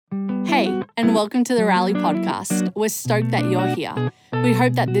Hey, and welcome to the Rally Podcast. We're stoked that you're here. We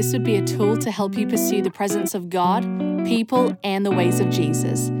hope that this would be a tool to help you pursue the presence of God, people, and the ways of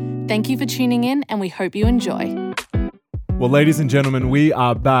Jesus. Thank you for tuning in, and we hope you enjoy. Well, ladies and gentlemen, we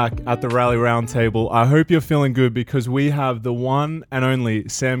are back at the Rally Roundtable. I hope you're feeling good because we have the one and only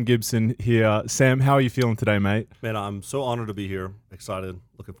Sam Gibson here. Sam, how are you feeling today, mate? Man, I'm so honored to be here. Excited.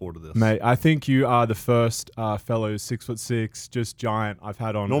 Looking forward to this. Mate, I think you are the first fellow 6'6", just giant I've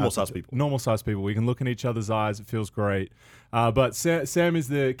had on. Normal-sized people. Normal-sized people. We can look in each other's eyes. It feels great. But Sam is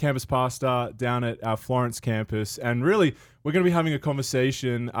the campus pastor down at our Florence campus. And really, we're going to be having a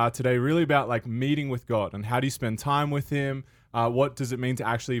conversation today really about like meeting with God and how do you spend time with Him? What does it mean to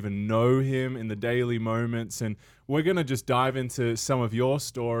actually even know Him in the daily moments? And we're going to just dive into some of your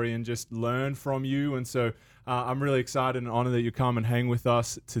story and just learn from you. And so I'm really excited and honored that you come and hang with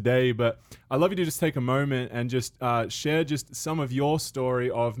us today. But I'd love you to just take a moment and just share just some of your story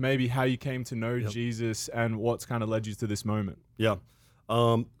of maybe how you came to know Jesus and what's kind of led you to this moment. Yeah.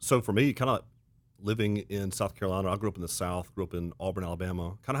 So for me, kind of living in South Carolina, I grew up in the South, grew up in Auburn,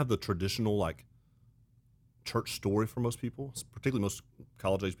 Alabama, kind of have the traditional like church story for most people, particularly most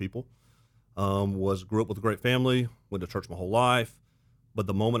college-age people. Grew up with a great family, went to church my whole life. But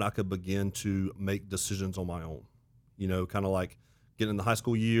the moment I could begin to make decisions on my own, you know, kind of like getting in the high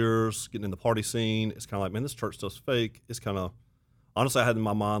school years, getting in the party scene, it's kind of like, man, this church stuff's fake. It's kind of, honestly, I had in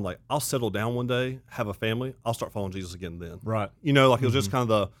my mind, like, I'll settle down one day, have a family, I'll start following Jesus again then. Right. You know, like it was just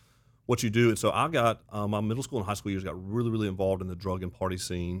kind of what you do. And so I got, my middle school and high school years got really, really involved in the drug and party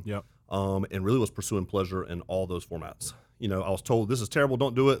scene. Yep. And really was pursuing pleasure in all those formats. You know, I was told this is terrible,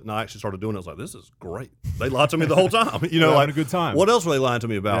 don't do it. And I actually started doing it. I was like, this is great. They lied to me the whole time. You know, We're like having a good time. What else were they lying to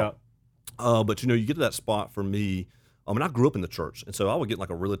me about? Yeah. But you know, you get to that spot for me. I mean, I grew up in the church, and so I would get like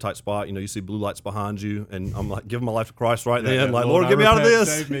a really tight spot. You know, you see blue lights behind you, and I'm like giving my life to Christ right then. Like, Lord, get me out of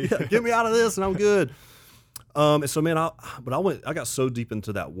this. Save me. Get me out of this, and I'm good. And so, man, I got so deep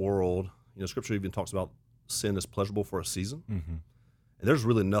into that world. You know, Scripture even talks about sin is pleasurable for a season. Mm-hmm. And there's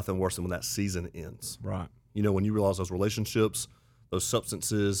really nothing worse than when that season ends. Right. You know, when you realize those relationships, those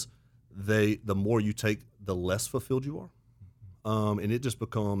substances, the more you take, the less fulfilled you are. And it just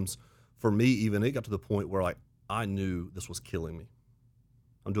becomes, for me even, it got to the point where like I knew this was killing me.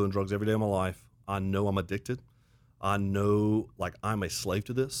 I'm doing drugs every day of my life. I know I'm addicted. I know like I'm a slave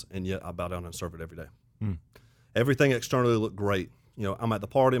to this, and yet I bow down and serve it every day. Mm. Everything externally looked great. You know, I'm at the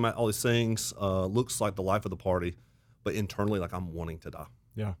party, I'm at all these things, looks like the life of the party. But internally, like I'm wanting to die.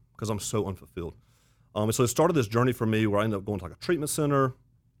 Yeah. Because I'm so unfulfilled. And so it started this journey for me where I ended up going to like a treatment center.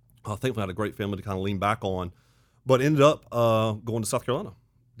 Thankfully, I had a great family to kind of lean back on. But ended up going to South Carolina.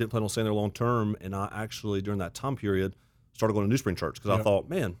 Didn't plan on staying there long term. And I actually, during that time period, started going to New Spring Church. Because I thought,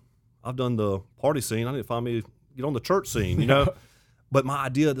 man, I've done the party scene. I need to get on the church scene, you know? But my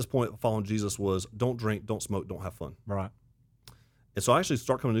idea at this point of following Jesus was don't drink, don't smoke, don't have fun. Right. And so I actually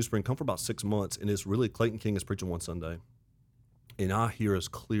start coming to New Spring, come for about 6 months, and it's really Clayton King is preaching one Sunday. And I hear as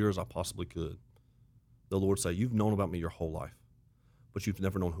clear as I possibly could the Lord say, you've known about me your whole life, but you've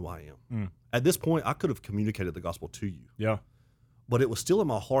never known who I am. Mm. At this point, I could have communicated the gospel to you. Yeah. But it was still in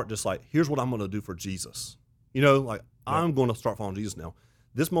my heart just like, here's what I'm going to do for Jesus. You know, like I'm going to start following Jesus now.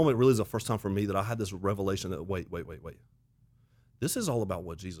 This moment really is the first time for me that I had this revelation that, wait. This is all about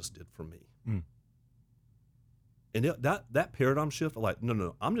what Jesus did for me. Mm. And that paradigm shift, like,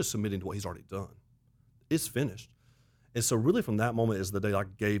 no, I'm just submitting to what He's already done. It's finished. And so really from that moment is the day I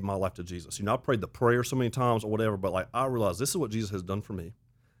gave my life to Jesus. You know, I prayed the prayer so many times or whatever, but like I realized this is what Jesus has done for me.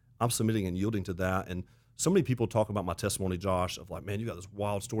 I'm submitting and yielding to that. And so many people talk about my testimony, Josh, of like, man, you got this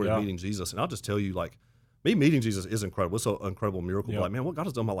wild story of meeting Jesus. And I'll just tell you, like, me meeting Jesus is incredible. It's an incredible miracle. But like, man, what God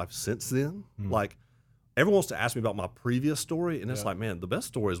has done in my life since then, like, everyone wants to ask me about my previous story, and it's like, man, the best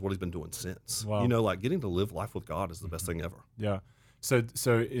story is what He's been doing since. Wow. You know, like getting to live life with God is the best thing ever. Yeah. So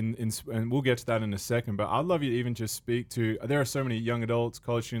and we'll get to that in a second, but I'd love you to even just speak to, there are so many young adults,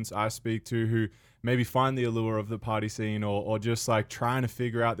 college students I speak to who maybe find the allure of the party scene or just like trying to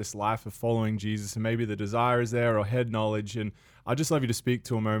figure out this life of following Jesus, and maybe the desire is there or head knowledge. And I'd just love you to speak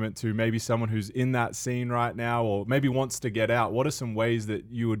to a moment to maybe someone who's in that scene right now or maybe wants to get out. What are some ways that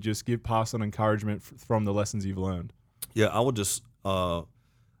you would just pass on encouragement from the lessons you've learned? Yeah, I would just, I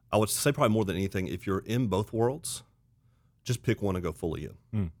would say probably more than anything, if you're in both worlds, just pick one and go fully in.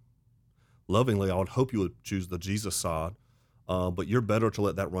 Mm. Lovingly, I would hope you would choose the Jesus side, but you're better to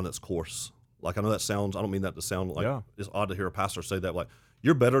let that run its course. Like, I know that sounds, I don't mean that to sound like it's odd to hear a pastor say that. Like,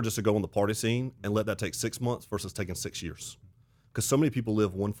 you're better just to go on the party scene and let that take 6 months versus taking 6 years. Because so many people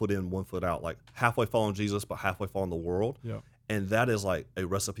live 1 foot in, 1 foot out, like halfway following Jesus, but halfway following the world. Yeah. And that is like a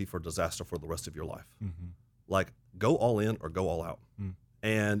recipe for disaster for the rest of your life. Mm-hmm. Like, go all in or go all out. Mm.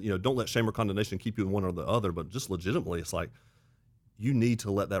 And, don't let shame or condemnation keep you in one or the other, but just legitimately, it's like you need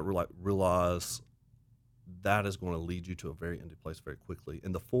to let that realize that is going to lead you to a very empty place very quickly.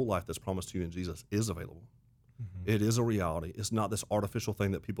 And the full life that's promised to you in Jesus is available. Mm-hmm. It is a reality. It's not this artificial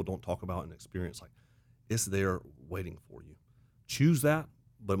thing that people don't talk about and experience. Like, it's there waiting for you. Choose that,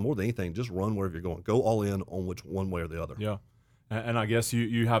 but more than anything, just run wherever you're going. Go all in on which one way or the other. Yeah. And I guess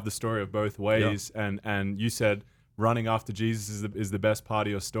you have the story of both ways, and you said running after Jesus is the best part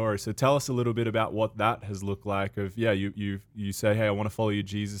of your story. So tell us a little bit about what that has looked like. Of you say, hey, I want to follow you,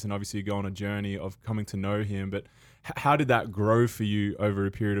 Jesus, and obviously you go on a journey of coming to know Him. But how did that grow for you over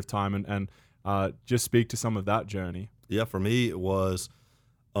a period of time? And just speak to some of that journey. Yeah, for me it was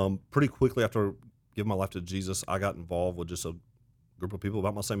pretty quickly after giving my life to Jesus, I got involved with just a group of people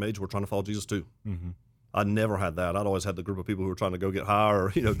about my same age who were trying to follow Jesus too. Mm-hmm. I never had that. I'd always had the group of people who were trying to go get high or,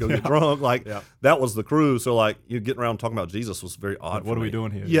 go get drunk. Like, that was the crew. So, like, getting around talking about Jesus was very odd. What are we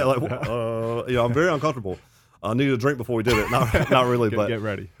doing here? Yeah, like, I'm very uncomfortable. I needed a drink before we did it. Not really, but get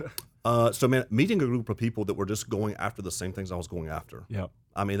ready. So, man, meeting a group of people that were just going after the same things I was going after. Yeah.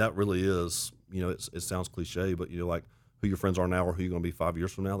 I mean, that really is, it sounds cliche, but, like who your friends are now or who you're going to be 5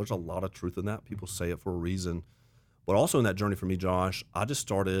 years from now, there's a lot of truth in that. People say it for a reason. But also in that journey for me, Josh,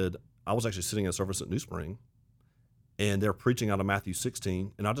 I was actually sitting in a service at New Spring, and they're preaching out of Matthew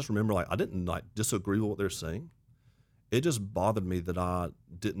 16, and I just remember, I didn't, disagree with what they're saying. It just bothered me that I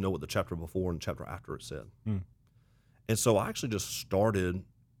didn't know what the chapter before and the chapter after it said. Mm. And so I actually just started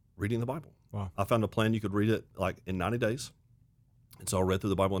reading the Bible. Wow. I found a plan you could read it, in 90 days. And so I read through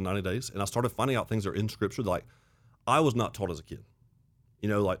the Bible in 90 days, and I started finding out things that are in Scripture that, I was not taught as a kid.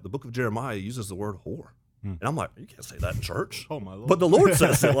 The book of Jeremiah uses the word whore. And I'm like, you can't say that in church. Oh, my Lord. But the Lord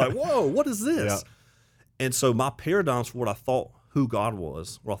says it. Whoa, what is this? Yeah. And so my paradigms for what I thought who God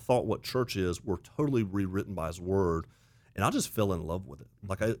was, what I thought what church is, were totally rewritten by His Word. And I just fell in love with it.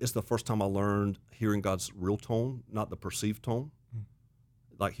 It's the first time I learned hearing God's real tone, not the perceived tone.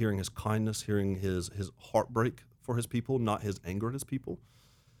 Like hearing His kindness, hearing His heartbreak for His people, not His anger at His people.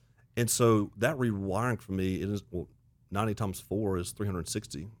 And so that rewiring for me, 90 times 4 is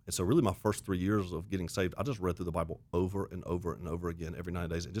 360. And so really my first 3 years of getting saved, I just read through the Bible over and over and over again every 90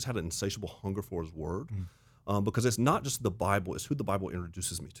 days. It just had an insatiable hunger for His Word because it's not just the Bible, it's who the Bible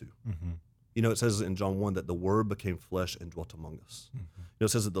introduces me to. Mm-hmm. It says in John 1 that the Word became flesh and dwelt among us. Mm-hmm. It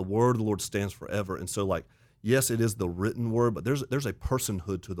says that the Word of the Lord stands forever. And so yes, it is the written Word, but there's a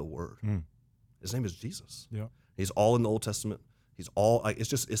personhood to the Word. His name is Jesus. Yeah. He's all in the Old Testament. He's all,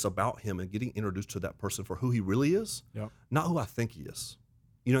 it's about Him and getting introduced to that person for who He really is, not who I think He is.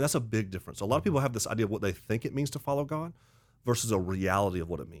 That's a big difference. A lot of people have this idea of what they think it means to follow God versus a reality of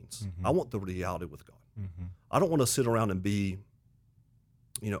what it means. Mm-hmm. I want the reality with God. Mm-hmm. I don't want to sit around and be,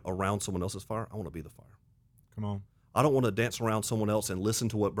 around someone else's fire. I want to be the fire. Come on. I don't want to dance around someone else and listen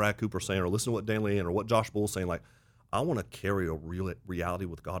to what Brad Cooper's saying or listen to what Dan Leanne or what Josh Bull's saying. I want to carry a real reality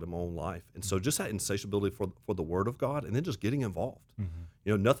with God in my own life. And so just that insatiability for the Word of God and then just getting involved.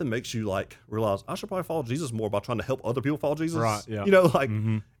 Mm-hmm. Nothing makes you realize I should probably follow Jesus more by trying to help other people follow Jesus. Right,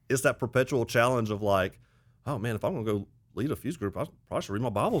 yeah. It's that perpetual challenge of oh man, if I'm going to go lead a fuse group, I probably should read my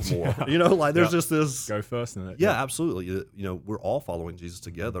Bible more. There's just this. Go first in it. Yeah, absolutely. We're all following Jesus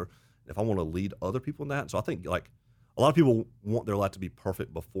together. If I want to lead other people in that. So I think a lot of people want their life to be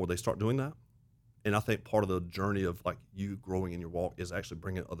perfect before they start doing that. And I think part of the journey of you growing in your walk is actually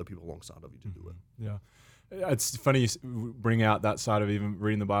bringing other people alongside of you to do it. Yeah. It's funny you bring out that side of even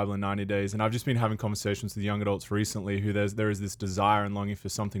reading the Bible in 90 days. And I've just been having conversations with young adults recently who there is this desire and longing for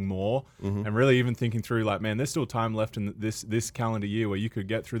something more. Mm-hmm. And really even thinking through man, there's still time left in this calendar year where you could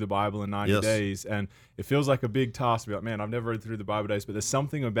get through the Bible in 90 days. And it feels like a big task to be man, I've never read through the Bible days, but there's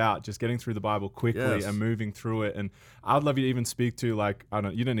something about just getting through the Bible quickly and moving through it. And I'd love you to even speak to you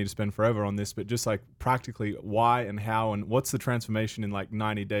don't need to spend forever on this, but just practically why and how and what's the transformation in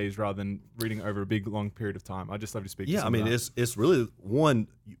 90 days rather than reading over a big long period of time. I'd just love to speak to some of that. It's really one,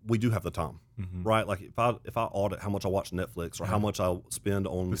 we do have the time, right? If I audit how much I watch Netflix or how much I spend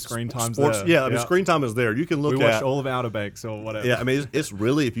on the screen time's sports, there. Yeah, I mean, screen time is there. You can look we watched all of Outer Banks or whatever. Yeah, I mean, it's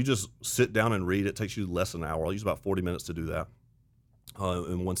really, if you just sit down and read, it takes you less than an hour. I'll use about 40 minutes to do that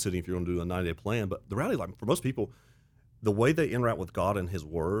in one sitting if you're going to do a 90-day plan. But the reality, for most people, the way they interact with God and His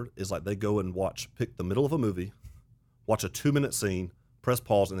Word is they go and pick the middle of a movie, watch a 2-minute scene, press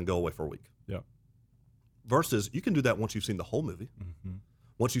pause, and then go away for a week. Yeah. Versus you can do that once you've seen the whole movie. Mm-hmm.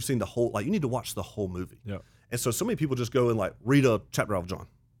 Once you've seen the whole, you need to watch the whole movie. Yeah. And so many people just go and read a chapter out of John,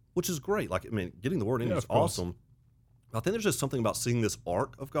 which is great. Getting the Word in is awesome. I think there's just something about seeing this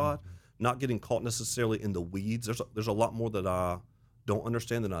arc of God, not getting caught necessarily in the weeds. There's a lot more that I don't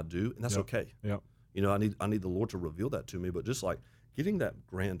understand than I do, and that's okay. Yeah. I need the Lord to reveal that to me, but just getting that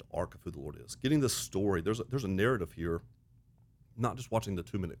grand arc of who the Lord is, getting this story. There's a narrative here, not just watching the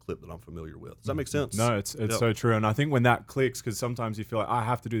 2-minute clip that I'm familiar with. Does that make sense? No, it's so true. And I think when that clicks, because sometimes you feel like I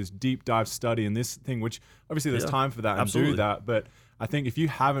have to do this deep dive study in this thing, which obviously there's time for that and do that. But I think if you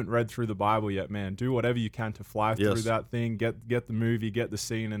haven't read through the Bible yet, man, do whatever you can to fly through that thing, get the movie, get the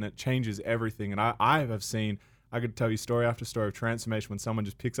scene, and it changes everything. And I have seen, I could tell you story after story of transformation when someone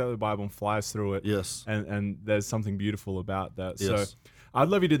just picks up the Bible and flies through it. Yes. And there's something beautiful about that. Yes. So I'd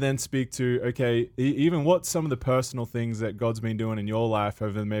love you to then speak to, okay, even what some of the personal things that God's been doing in your life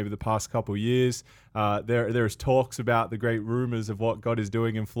over maybe the past couple of years. There's talks about the great rumors of what God is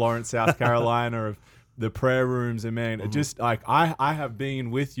doing in Florence, South Carolina, of the prayer rooms, and man, just like I have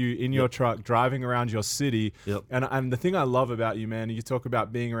been with you in your truck driving around your city, and the thing I love about you, man, you talk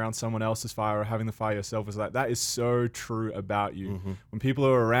about being around someone else's fire or having the fire yourself, is like that is so true about you. When people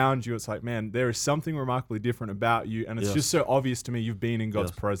are around you, it's like, man, there is something remarkably different about you, and it's just so obvious to me you've been in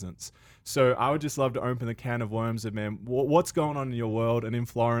God's presence. So I would just love to open the can of worms of, man, what's going on in your world and in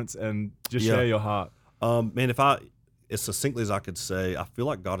Florence, and just share your heart. Man, as succinctly as I could say, I feel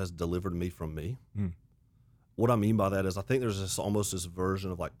like God has delivered me from me. What I mean by that is I think there's almost this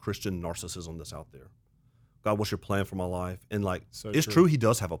version of like Christian narcissism that's out there. God, what's your plan for my life? And like, it's true, he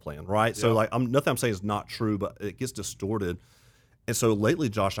does have a plan, right? So like, nothing I'm saying is not true, but it gets distorted. And so lately,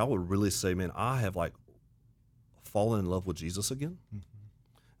 Josh, I would really say, man, I have like fallen in love with Jesus again.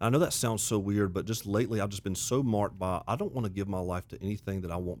 I know that sounds so weird, but just lately I've just been so marked by, I don't want to give my life to anything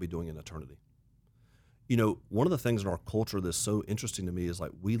that I won't be doing in eternity. You know, one of the things in our culture that's so interesting to me is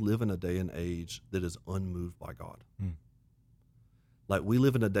like we live in a day and age that is unmoved by God. Like we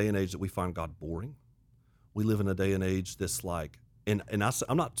live in a day and age that we find God boring. We live in a day and age that's like,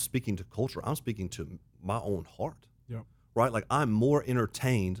 I'm not speaking to culture, I'm speaking to my own heart. Right? Like I'm more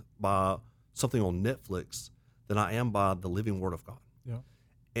entertained by something on Netflix than I am by the living Word of God.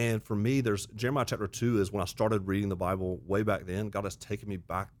 And for me, there's Jeremiah chapter 2 is when I started reading the Bible way back then. God has taken me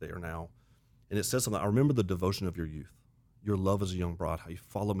back there now. And it says something, I remember the devotion of your youth, your love as a young bride, how you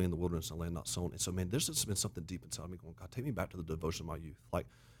followed me in the wilderness and land not sown. And so, man, there's just been something deep inside me going, God, take me back to the devotion of my youth. Like,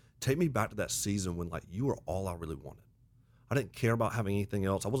 take me back to that season when, like, you were all I really wanted. I didn't care about having anything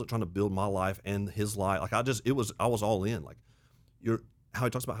else. I wasn't trying to build my life and his life. Like, I was all in. Like, how he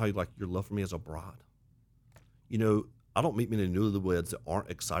talks about how you, like, your love for me as a bride. You know, I don't meet many newlyweds that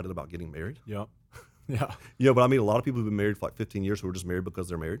aren't excited about getting married. Yeah. But I meet a lot of people who've been married for like 15 years who are just married because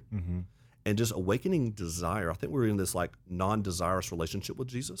they're married. And just awakening desire. I think we're in this like non-desirous relationship with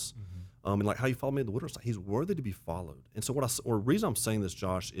Jesus. And like how you follow me in the wilderness, like, he's worthy to be followed. And so the reason I'm saying this,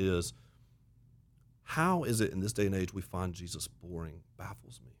 Josh, is how is it in this day and age we find Jesus boring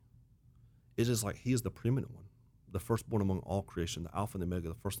baffles me. It is like he is the preeminent one, the firstborn among all creation, the Alpha and the Omega,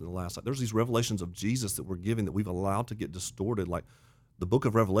 the first and the last. Like there's these revelations of Jesus that we're giving that we've allowed to get distorted. Like the book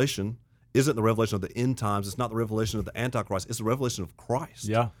of Revelation isn't the revelation of the end times. It's not the revelation of the Antichrist. It's the revelation of Christ.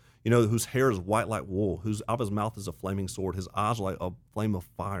 You know, whose hair is white like wool, whose out of his mouth is a flaming sword, his eyes are like a flame of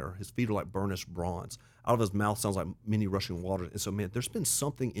fire, his feet are like burnished bronze, out of his mouth sounds like many rushing waters. And so, man, there's been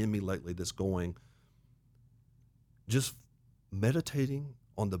something in me lately that's going, just meditating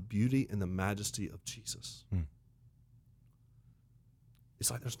on the beauty and the majesty of Jesus.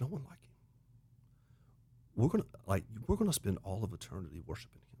 It's like there's no one like him. We're gonna spend all of eternity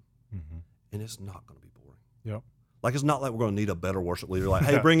worshiping him, and it's not gonna be boring. Like it's not like we're going to need a better worship leader. Like,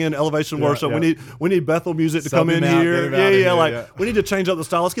 hey, bring in elevation worship. We need Bethel music to come in here. We need to change up the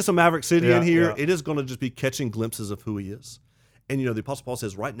style. Let's get some Maverick City in here. It is going to just be catching glimpses of who he is. And you know, the Apostle Paul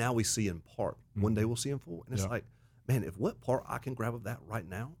says, right now we see in part. One day we'll see in full. And it's like, man, if what part I can grab of that right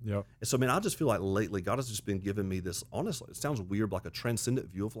now. And so, man, I just feel like lately God has just been giving me this. Honestly, it sounds weird, like a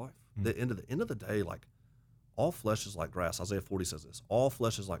transcendent view of life. The end of the day, like all flesh is like grass. Isaiah 40 says this. All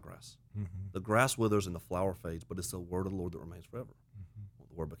flesh is like grass. The grass withers and the flower fades, but it's the word of the Lord that remains forever. Well,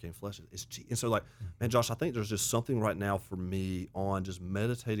 the word became flesh. And so, like, man, Josh, I think there's just something right now for me on just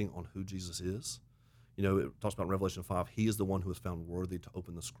meditating on who Jesus is. You know, it talks about Revelation 5. He is the one who is found worthy to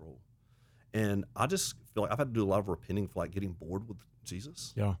open the scroll. And I just feel like I've had to do a lot of repenting for like getting bored with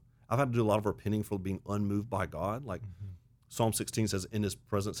Jesus. I've had to do a lot of repenting for being unmoved by God. Like Psalm 16 says, in his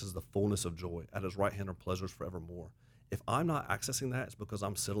presence is the fullness of joy. At his right hand are pleasures forevermore. If I'm not accessing that, it's because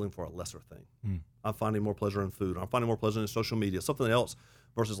I'm settling for a lesser thing. I'm finding more pleasure in food. I'm finding more pleasure in social media, something else,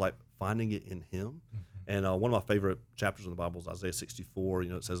 versus like finding it in him. And one of my favorite chapters in the Bible is Isaiah 64. You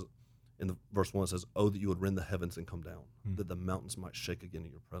know, it says in the verse 1, it says, oh, that you would rend the heavens and come down, that the mountains might shake again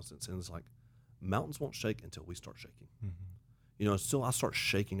in your presence. And it's like, mountains won't shake until we start shaking. You know, until I start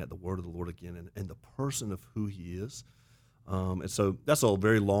shaking at the word of the Lord again and the person of who he is. And so that's a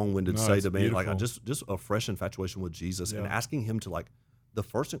very long-winded No, say it's to me, like, beautiful. just a fresh infatuation with Jesus and Yeah. asking him to, like, the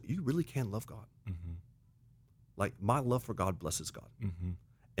first thing, you really can love God. Mm-hmm. Like, my love for God blesses God. Mm-hmm.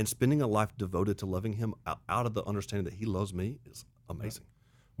 And spending a life devoted to loving him out of the understanding that he loves me is amazing.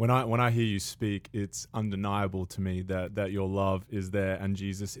 When I hear you speak, it's undeniable to me that your love is there and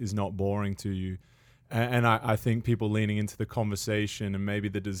Jesus is not boring to you. And I think people leaning into the conversation and maybe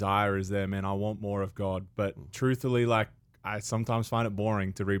the desire is there, man, I want more of God. But truthfully, like, I sometimes find it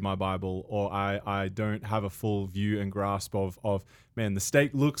boring to read my Bible, or I don't have a full view and grasp of man, the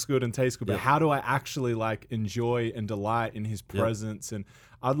steak looks good and tastes good, but Yep. how do I actually like enjoy and delight in his presence? And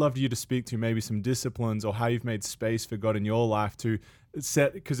I'd love you to speak to maybe some disciplines or how you've made space for God in your life to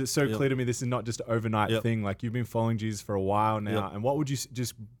set, because it's so clear to me this is not just an overnight thing. Like, you've been following Jesus for a while now. And what would you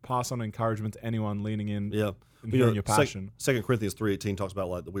just pass on encouragement to anyone leaning in Yeah. and hearing your passion? 2 Corinthians 3:18 talks about,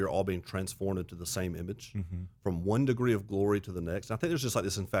 like, that we are all being transformed into the same image from one degree of glory to the next. And I think there's just like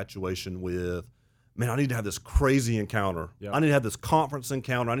this infatuation with, man, I need to have this crazy encounter. Yeah. I need to have this conference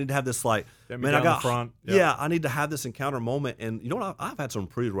encounter. I need to have this, like, Get me man, down I got the front. Yeah, I need to have this encounter moment. And you know what? I've had some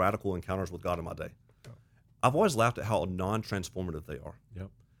pretty radical encounters with God in my day. Yeah. I've always laughed at how non-transformative they are.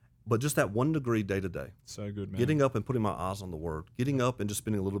 Yep. But just that 1 degree day to day. So good, man. Getting up and putting my eyes on the Word, getting up and just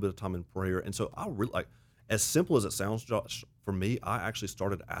spending a little bit of time in prayer. And so I really, like, as simple as it sounds, Josh, for me, I actually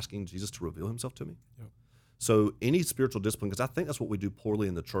started asking Jesus to reveal himself to me. Yep. So any spiritual discipline, because I think that's what we do poorly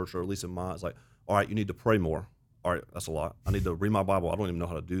in the church, or at least in mine, it's like, all right, you need to pray more. All right, that's a lot. I need to read my Bible. I don't even know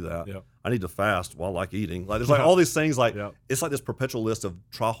how to do that. Yep. I need to fast. Well, I like eating. Like, there's like all these things, like, Yep. it's like this perpetual list of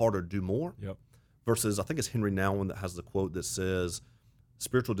try harder, do more. Yep. Versus, I think it's Henry Nouwen that has the quote that says,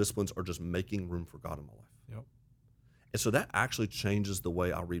 spiritual disciplines are just making room for God in my life. Yep. And so that actually changes the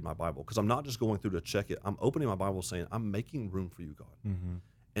way I read my Bible, because I'm not just going through to check it. I'm opening my Bible saying, I'm making room for you, God. Mm-hmm.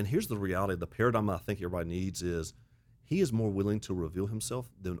 And here's the reality. The paradigm I think everybody needs is he is more willing to reveal himself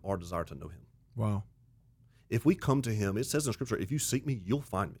than our desire to know him. Wow. If we come to him, it says in Scripture, if you seek me, you'll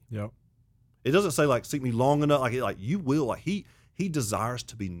find me. Yep. It doesn't say, like, seek me long enough. Like you will. Like, he desires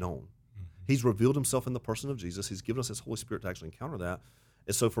to be known. Mm-hmm. He's revealed himself in the person of Jesus. He's given us his Holy Spirit to actually encounter that.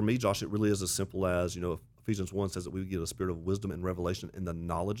 And so for me, Josh, it really is as simple as, Ephesians 1 says that we get a spirit of wisdom and revelation in the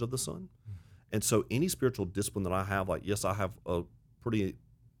knowledge of the Son. Mm-hmm. And so any spiritual discipline that I have, like, yes, I have a pretty,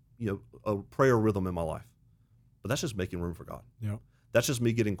 a prayer rhythm in my life, but that's just making room for God. Yep. That's just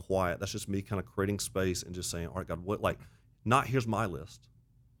me getting quiet. That's just me kind of creating space and just saying, all right, God, not here's my list.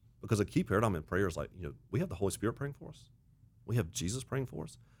 Because a key paradigm in prayer is, like, we have the Holy Spirit praying for us. We have Jesus praying for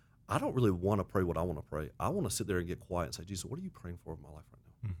us. I don't really want to pray what I want to pray. I want to sit there and get quiet and say, Jesus, what are you praying for in my life right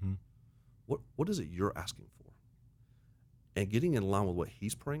now? Mm-hmm. What is it you're asking for? And getting in line with what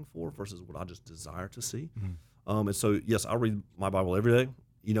he's praying for versus what I just desire to see. Mm-hmm. And so, yes, I read my Bible every day,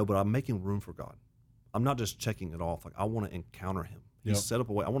 but I'm making room for God. I'm not just checking it off. Like, I want to encounter him. He's Yep. set up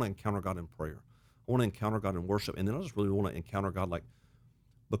a way. I want to encounter God in prayer. I want to encounter God in worship. And then I just really want to encounter God, like,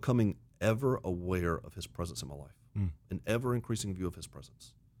 becoming ever aware of his presence in my life, an ever increasing view of his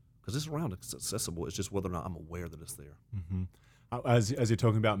presence. Because it's around, it's accessible. It's just whether or not I'm aware that it's there. Mm-hmm. As you're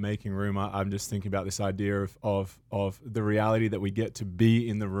talking about making room, I'm just thinking about this idea of the reality that we get to be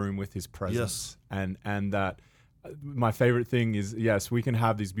in the room with his presence. Yes. And that my favorite thing is, yes, we can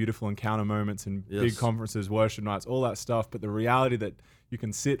have these beautiful encounter moments and big Yes. conferences, worship nights, all that stuff. But the reality that you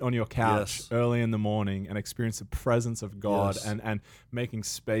can sit on your couch Yes. early in the morning and experience the presence of God Yes. and making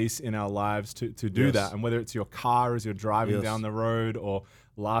space in our lives to do Yes. that. And whether it's your car as you're driving Yes. down the road, or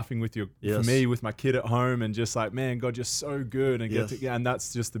laughing with for Yes. me, with my kid at home, and just like, man, God, you're so good. And Yes. and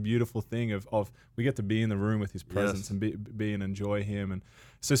that's just the beautiful thing of we get to be in the room with his presence Yes. and be and enjoy him. And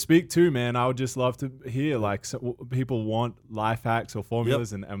so speak to, man, I would just love to hear, like, people want life hacks or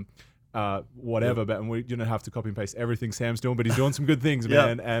formulas and whatever, but we don't have to copy and paste everything Sam's doing, but he's doing some good things,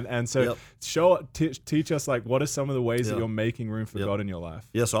 man. And so teach us, like, what are some of the ways that you're making room for God in your life?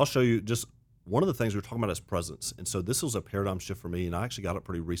 Yeah, so I'll show you just one of the things we were talking about is presence. And so this was a paradigm shift for me, and I actually got it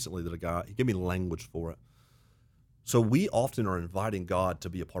pretty recently that he gave me language for it. So we often are inviting God to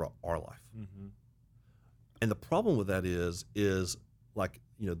be a part of our life. Mm-hmm. And the problem with that is like,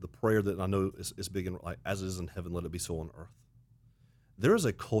 the prayer that I know is big in, like, as it is in heaven, let it be so on earth. There is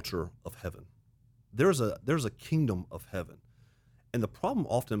a culture of heaven. There's a kingdom of heaven. And the problem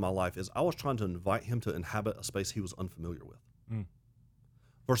often in my life is I was trying to invite him to inhabit a space he was unfamiliar with.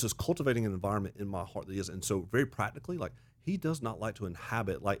 Versus cultivating an environment in my heart that he is. And so very practically, like, he does not like to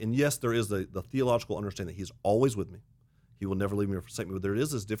inhabit, like, and yes, there is the theological understanding that he's always with me. He will never leave me or forsake me. But there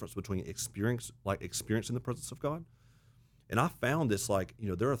is this difference between experiencing the presence of God. And I found this, like,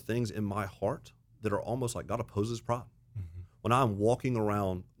 there are things in my heart that are almost like God opposes pride. when I'm walking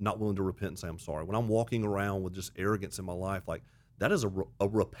around not willing to repent and say I'm sorry, when I'm walking around with just arrogance in my life, like that is a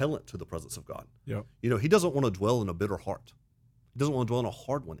repellent to the presence of God. Yep. He doesn't want to dwell in a bitter heart. He doesn't want to dwell in a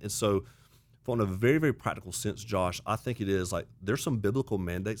hard one. And so from a very, very practical sense, Josh, I think it is like there's some biblical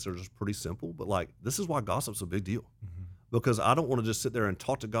mandates that are just pretty simple, but like this is why gossip's a big deal. Because I don't want to just sit there and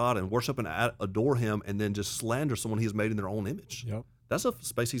talk to God and worship and adore him and then just slander someone he's made in their own image. Yep. That's a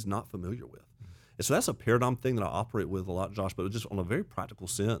space he's not familiar with. And so that's a paradigm thing that I operate with a lot, Josh, but just on a very practical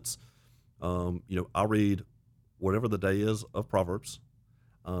sense, I read whatever the day is of Proverbs.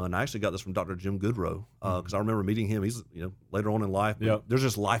 And I actually got this from Dr. Jim Goodrow because I remember meeting him. He's, later on in life, Yep. there's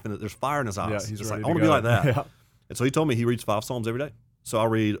just life in it. There's fire in his eyes. Yeah, he's it's ready like, I to want to be go. like that. Yeah. And so he told me he reads 5 Psalms every day. So I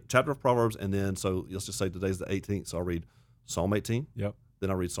read chapter of Proverbs, and then, so let's just say today's the 18th. So I read Psalm 18. Yep. Then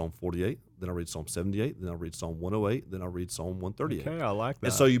I read Psalm 48. Then I read Psalm 78. Then I read Psalm 108. Then I read Psalm 138. Okay, I like that.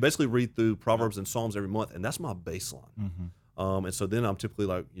 And so you basically read through Proverbs and Psalms every month, and that's my baseline. Mm-hmm. And so then I'm typically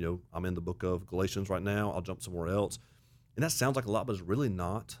like, I'm in the book of Galatians right now. I'll jump somewhere else. And that sounds like a lot, but it's really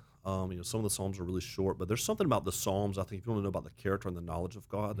not. Some of the Psalms are really short, but there's something about the Psalms, I think, if you want to know about the character and the knowledge of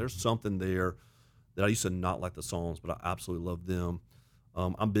God, there's something there that I used to not like the Psalms, but I absolutely love them.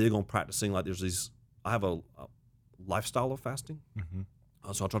 I'm big on practicing, like I have a lifestyle of fasting. Mm-hmm.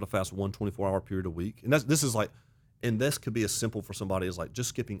 So I try to fast 1 24-hour period a week. And this is like, and this could be as simple for somebody as like just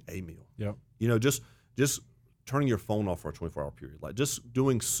skipping a meal. Yep. Just turning your phone off for a 24-hour period. Like just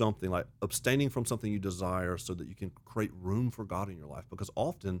doing something, like abstaining from something you desire so that you can create room for God in your life. Because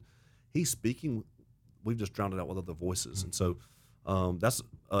often he's speaking, we've just drowned it out with other voices. And so that's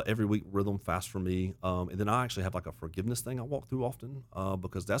every week rhythm fast for me. And then I actually have like a forgiveness thing I walk through often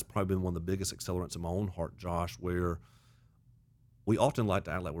because that's probably been one of the biggest accelerants in my own heart, Josh, where we often like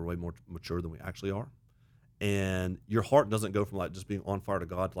to act like we're way more mature than we actually are. And your heart doesn't go from like just being on fire to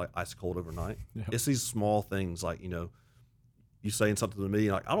God to like ice cold overnight. Yeah. It's these small things like, you saying something to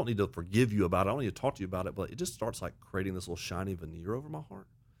me, like, I don't need to forgive you about it. I don't need to talk to you about it, but it just starts like creating this little shiny veneer over my heart.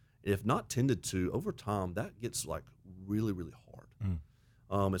 If not tended to, over time, that gets like really, really hard.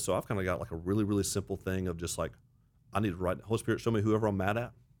 And so I've kind of got like a really, really simple thing of just like, I need to write, Holy Spirit, show me whoever I'm mad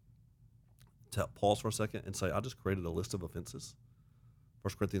at. Pause for a second and say, I just created a list of offenses.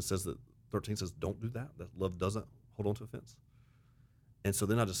 1 Corinthians 13 says, don't do that. That love doesn't hold on to offense. And so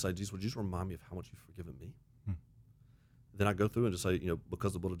then I just say, Jesus, would you just remind me of how much you've forgiven me? Then I go through and just say,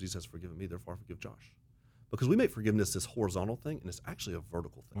 because the blood of Jesus has forgiven me, therefore I forgive Josh. Because we make forgiveness this horizontal thing, and it's actually a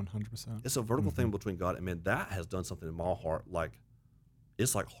vertical thing. 100%. It's a vertical thing between God, and man, that has done something in my heart, like,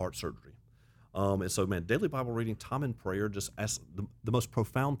 it's like heart surgery. And so, man, daily Bible reading, time in prayer, just as the most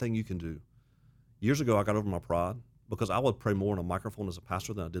profound thing you can do. Years ago, I got over my pride because I would pray more in a microphone as a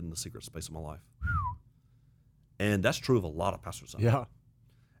pastor than I did in the secret space of my life. And that's true of a lot of pastors. Yeah.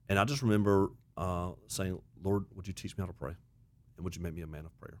 And I just remember saying, Lord, would you teach me how to pray? And would you make me a man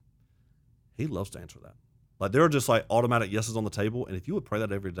of prayer? He loves to answer that. Like there are just like automatic yeses on the table. And if you would pray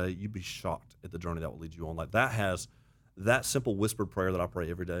that every day, you'd be shocked at the journey that will lead you on. Like that simple whispered prayer that I pray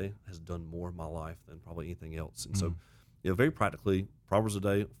every day has done more in my life than probably anything else. And so, very practically, Proverbs a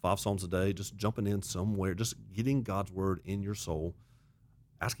day, 5 Psalms a day, just jumping in somewhere, just getting God's word in your soul,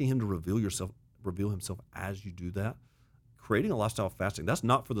 asking him to reveal himself as you do that, creating a lifestyle of fasting. That's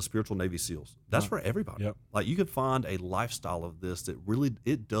not for the spiritual Navy SEALs. That's for everybody. Yep. Like you could find a lifestyle of this that really,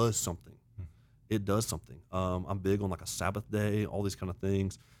 it does something. It does something. I'm big on like a Sabbath day, all these kind of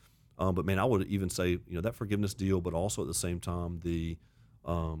things. But man, I would even say, that forgiveness deal, but also at the same time, the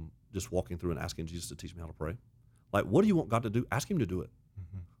just walking through and asking Jesus to teach me how to pray. Like, what do you want God to do? Ask him to do it.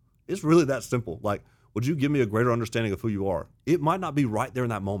 It's really that simple. Like, would you give me a greater understanding of who you are? It might not be right there in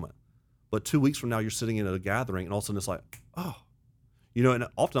that moment, but 2 weeks from now, you're sitting in a gathering and all of a sudden it's like, oh, and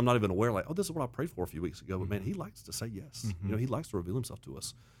often I'm not even aware, like, oh, this is what I prayed for a few weeks ago. But man, he likes to say yes. He likes to reveal himself to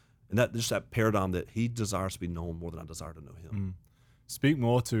us. And that just that paradigm that he desires to be known more than I desire to know him. Speak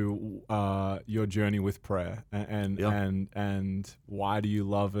more to your journey with prayer and why do you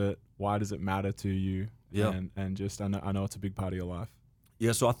love it? Why does it matter to you? Yeah. And just, I know it's a big part of your life.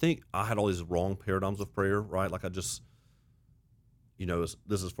 Yeah, so I think I had all these wrong paradigms of prayer, right? Like I just,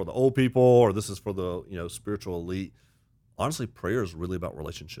 this is for the old people or this is for the, spiritual elite. Honestly, prayer is really about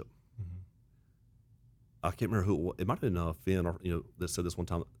relationship. I can't remember who, it might have been Finn or, that said this one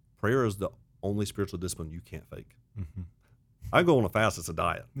time. Prayer is the only spiritual discipline you can't fake. I go on a fast, it's a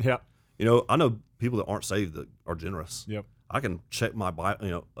diet. Yeah. I know people that aren't saved that are generous. Yep. I can check my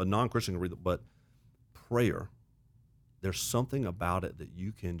Bible, a non-Christian can read it, but prayer, there's something about it that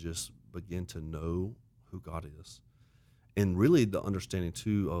you can just begin to know who God is. And really the understanding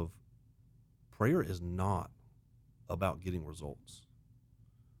too of prayer is not about getting results.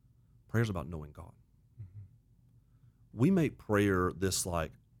 Prayer is about knowing God. we make prayer this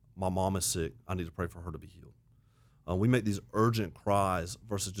like, my mom is sick, I need to pray for her to be healed. We make these urgent cries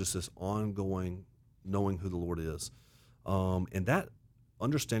versus just this ongoing knowing who the Lord is. And that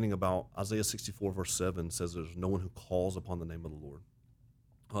understanding about Isaiah 64 verse 7 says there's no one who calls upon the name of the Lord.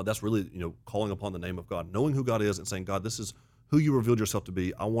 That's really, calling upon the name of God, knowing who God is and saying, God, this is who you revealed yourself to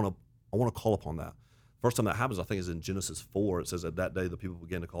be. I want to call upon that. First time that happens, I think, is in Genesis 4. It says that that day the people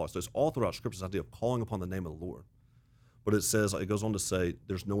began to call it. So it's all throughout Scripture, this idea of calling upon the name of the Lord. But it goes on to say,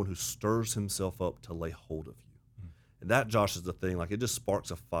 there's no one who stirs himself up to lay hold of you. And that, Josh, is the thing. Like, it just sparks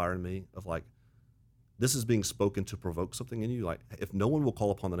a fire in me of like, this is being spoken to provoke something in you. Like, if no one will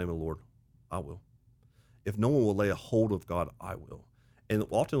call upon the name of the Lord, I will. If no one will lay a hold of God, I will. And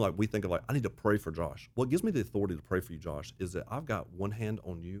often, like, we think of like, I need to pray for Josh. What gives me the authority to pray for you, Josh, is that I've got one hand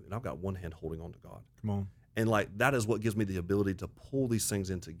on you and I've got one hand holding on to God. Come on. And like, that is what gives me the ability to pull these things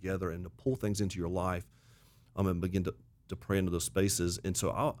in together and to pull things into your life, and begin to pray into those spaces. And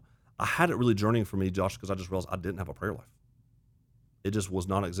so I had it really journeying for me, Josh, because I just realized I didn't have a prayer life. It just was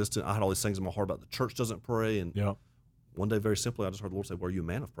non-existent. I had all these things in my heart about the church doesn't pray. And one day, very simply, I just heard the Lord say, "Well, are you a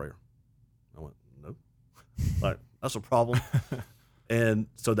man of prayer?" I went, "No." Like, that's a problem. And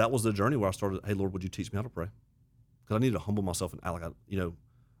so that was the journey where I started, "Hey, Lord, would you teach me how to pray?" Because I needed to humble myself and act like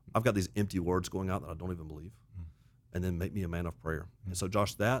I've got these empty words going out that I don't even believe. And then make me a man of prayer. And so,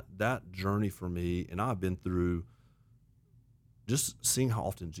 Josh, that journey for me, and I've been through just seeing how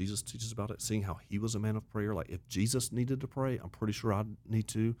often Jesus teaches about it, seeing how he was a man of prayer. Like, if Jesus needed to pray, I'm pretty sure I need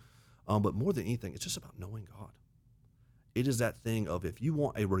to. But more than anything, it's just about knowing God. It is that thing of, if you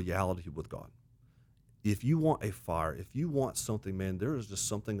want a reality with God, if you want a fire, if you want something, man, there is just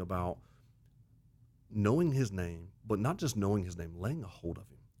something about knowing his name, but not just knowing his name, laying a hold of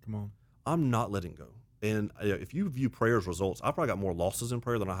him. Come on. I'm not letting go. And if you view prayer as results, I probably got more losses in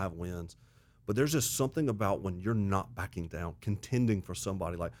prayer than I have wins. But there's just something about when you're not backing down, contending for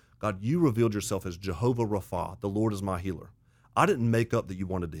somebody. Like, God, you revealed yourself as Jehovah Rapha, the Lord is my healer. I didn't make up that you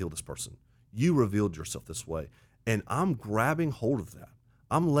wanted to heal this person. You revealed yourself this way. And I'm grabbing hold of that.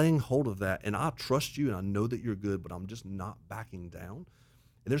 I'm laying hold of that. And I trust you and I know that you're good, but I'm just not backing down.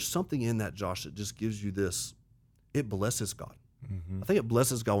 And there's something in that, Josh, that just gives you this, it blesses God. I think it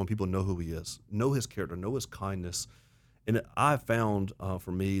blesses God when people know who he is, know his character, know his kindness. And I found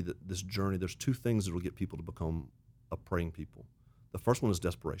for me that this journey, there's two things that will get people to become a praying people. The first one is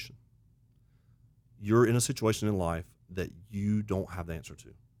desperation. You're in a situation in life that you don't have the answer to.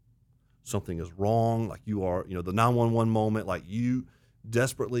 Something is wrong, like you are, the 911 moment, like you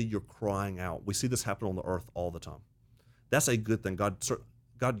desperately, you're crying out. We see this happen on the earth all the time. That's a good thing.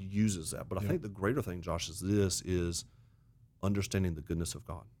 God uses that. But I think the greater thing, Josh, is understanding the goodness of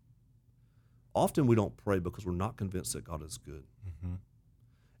God. Often we don't pray because we're not convinced that God is good. And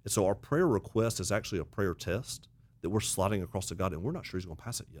so our prayer request is actually a prayer test that we're sliding across to God, and we're not sure he's going to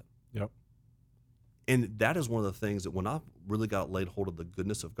pass it yet. And that is one of the things that when I really got laid hold of the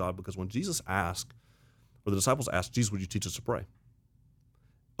goodness of God, because when Jesus asked, or the disciples asked, "Jesus, would you teach us to pray?"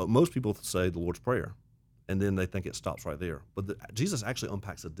 Most people say the Lord's Prayer, and then they think it stops right there. But Jesus actually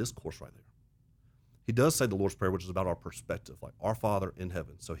unpacks a discourse right there. He does say the Lord's Prayer, which is about our perspective, like our Father in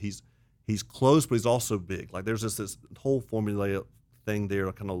heaven. So he's close, but he's also big. Like, there's this whole formula thing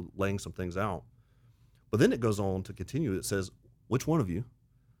there, kind of laying some things out. But then it goes on to continue. It says, which one of you,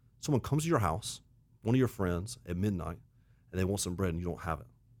 someone comes to your house, one of your friends at midnight, and they want some bread and you don't have it.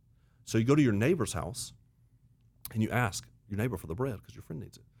 So you go to your neighbor's house and you ask your neighbor for the bread because your friend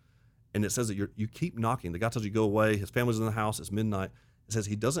needs it. And it says that you keep knocking. The guy tells you to go away. His family's in the house. It's midnight. It says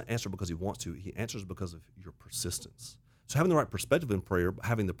he doesn't answer because he wants to. He answers because of your persistence. So having the right perspective in prayer,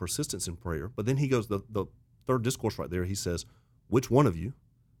 having the persistence in prayer. But then he goes, the third discourse right there, he says, which one of you,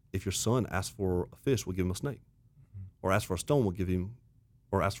 if your son asks for a fish, will give him a snake? Or asks for a stone, will give him,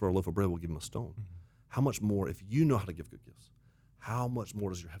 or asks for a loaf of bread, will give him a stone? How much more, if you know how to give good gifts, how much more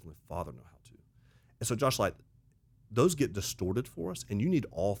does your Heavenly Father know how to? And so, Josh, like, those get distorted for us, and you need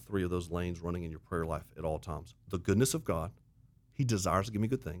all three of those lanes running in your prayer life at all times. The goodness of God, he desires to give me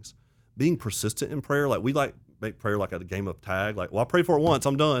good things. Being persistent in prayer, like we make prayer like a game of tag. Like, well, I prayed for it once,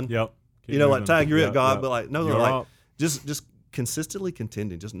 I'm done. Like tag, you're it, God. But like, no, like just consistently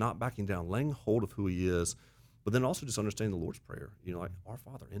contending, just not backing down, laying hold of who he is. But then also just understanding the Lord's Prayer. Like our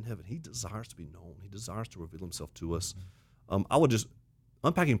Father in heaven, he desires to be known. He desires to reveal himself to us. I would just,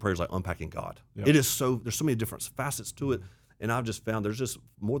 unpacking prayer is like unpacking God. It is there's so many different facets to it. And I've just found there's just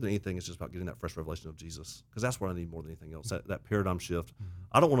more than anything, it's just about getting that fresh revelation of Jesus, because that's what I need more than anything else, that paradigm shift.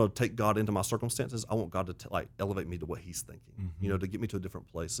 I don't want to take God into my circumstances. I want God to elevate me to what he's thinking, to get me to a different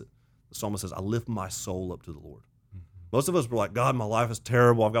place. The psalmist says, I lift my soul up to the Lord. Most of us were like, God, my life is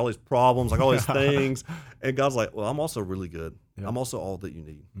terrible. I've got all these problems, like all these things. And God's like, well, I'm also really good. Yeah. I'm also all that you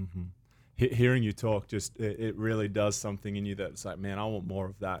need. Mm-hmm. Hearing you talk, just it really does something in you that's like, man, I want more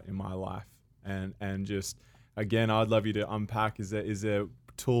of that in my life. And just, again, I'd love you to unpack, is there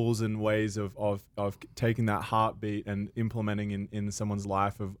tools and ways of taking that heartbeat and implementing in someone's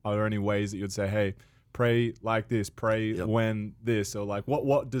life? Are there any ways that you'd say, hey, pray like this, pray when this, or like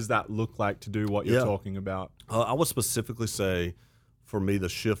what does that look like to do what you're talking about? I would specifically say, for me, the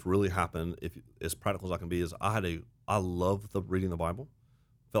shift really happened, if as practical as I can be, is I love reading the Bible.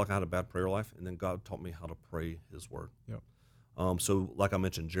 Felt like I had a bad prayer life, and then God taught me how to pray His Word. Yep. So like I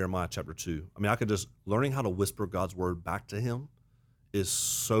mentioned, Jeremiah chapter 2. I mean, I could just, learning how to whisper God's Word back to Him is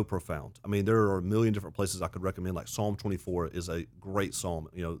so profound. I mean, there are a million different places I could recommend. Like Psalm 24 is a great psalm,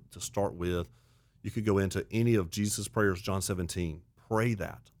 to start with. You could go into any of Jesus' prayers, John 17. Pray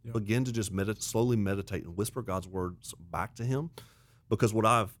that. Yep. Begin to just slowly meditate and whisper God's words back to Him. Because what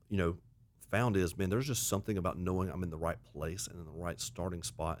I've, found is, man, there's just something about knowing I'm in the right place and in the right starting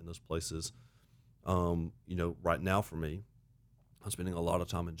spot in those places. Right now for me, I'm spending a lot of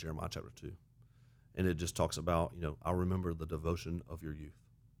time in Jeremiah chapter 2. And it just talks about, I remember the devotion of your youth.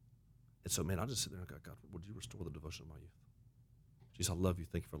 And so, man, I just sit there and go, God, would you restore the devotion of my youth? Jesus, I love you.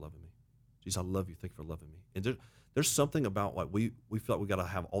 Thank you for loving me. Jesus, I love you. Thank you for loving me. And there's something about, like, we feel like we got to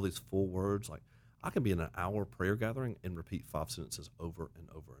have all these full words. Like, I can be in an hour prayer gathering and repeat 5 sentences over and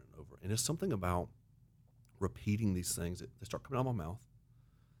over and over. And it's something about repeating these things that they start coming out of my mouth,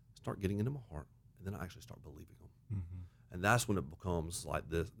 start getting into my heart, and then I actually start believing them. Mm-hmm. And that's when it becomes like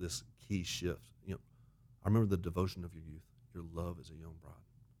this key shift. I remember the devotion of your youth. Your love as a young bride.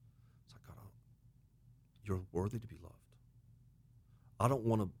 It's like, God, you're worthy to be loved. I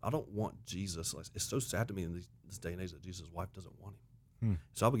don't want Jesus. Like, it's so sad to me in this day and age that Jesus' wife doesn't want him.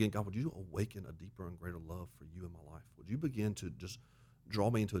 So I begin, God, would you awaken a deeper and greater love for you in my life? Would you begin to just draw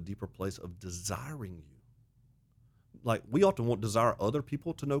me into a deeper place of desiring you? Like, we often desire other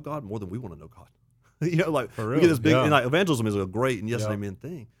people to know God more than we want to know God. Like, for real. We get this big, and like evangelism is a great and yes and amen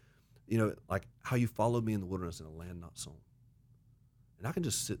thing. Like how you followed me in the wilderness in a land not sown. And I can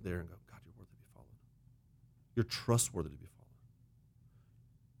just sit there and go, God, you're worthy to be followed. You're trustworthy to be followed.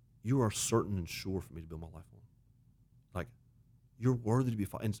 You are certain and sure for me to build my life on. Like, you're worthy to be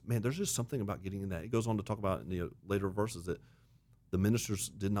followed. And man, there's just something about getting in that. It goes on to talk about in the later verses that the ministers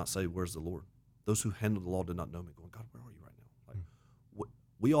did not say, where's the Lord? Those who handled the law did not know me, going, God, where are you right now? Like,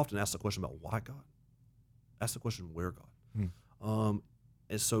 we often ask the question about why God. Ask the question, where God?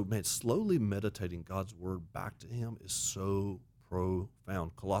 And so, man, slowly meditating God's word back to Him is so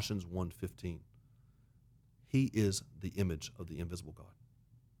profound. Colossians 1:15. He is the image of the invisible God.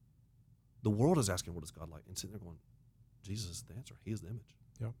 The world is asking, what is God like? And sitting there going, Jesus is the answer. He is the image.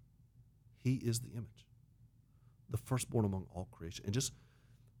 Yep. He is the image. The firstborn among all creation. And just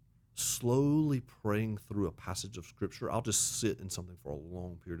slowly praying through a passage of Scripture. I'll just sit in something for a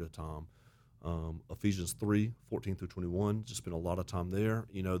long period of time. Ephesians 3:14-21, just spend a lot of time there.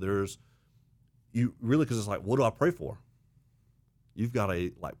 Because it's like, what do I pray for? You've got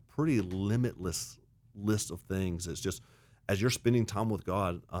a pretty limitless list of things. It's just, as you're spending time with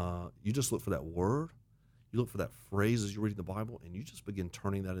God, you just look for that word, you look for that phrase as you're reading the Bible, and you just begin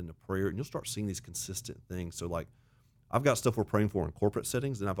turning that into prayer, and you'll start seeing these consistent things. So like, I've got stuff we're praying for in corporate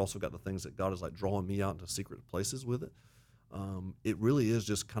settings, and I've also got the things that God is like drawing me out into secret places with it. It really is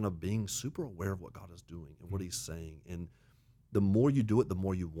just kind of being super aware of what God is doing and what He's saying. And the more you do it, the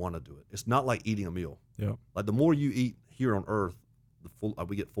more you want to do it. It's not like eating a meal. Yeah. Like, the more you eat here on earth,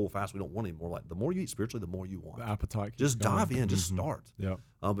 we get full fast. We don't want any more. Like, the more you eat spiritually, the more you want. The appetite. Just dive in. Just start. Yeah.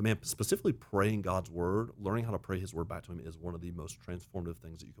 But man, specifically praying God's word, learning how to pray His word back to Him is one of the most transformative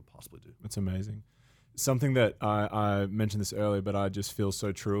things that you can possibly do. It's amazing. Something that I mentioned this earlier, but I just feel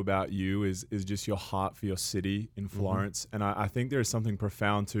so true about you is just your heart for your city in Florence. And I think there is something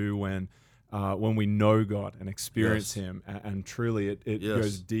profound too when we know God and experience Him, and truly it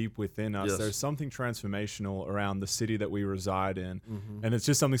goes deep within us. There's something transformational around the city that we reside in. And it's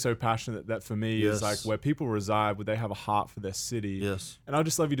just something so passionate that for me is like, where people reside, would they have a heart for their city? And I'd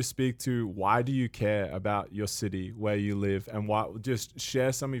just love you to speak to, why do you care about your city, where you live, and why, just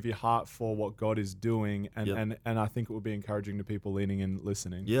share some of your heart for what God is doing. And I think it would be encouraging to people leaning in,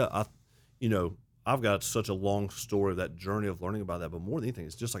 listening. Yeah, I've got such a long story of that journey of learning about that, but more than anything,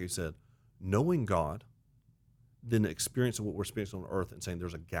 it's just like you said, knowing God, then experiencing what we're experiencing on earth and saying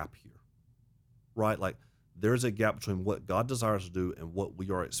there's a gap here, right? Like, there's a gap between what God desires to do and what we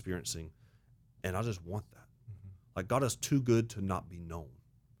are experiencing, and I just want that. Like, God is too good to not be known.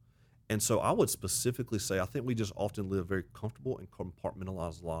 And so I would specifically say, I think we just often live very comfortable and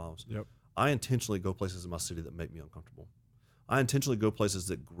compartmentalized lives. I intentionally go places in my city that make me uncomfortable. I intentionally go places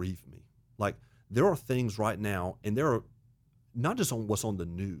that grieve me. Like, there are things right now, and there are not just on what's on the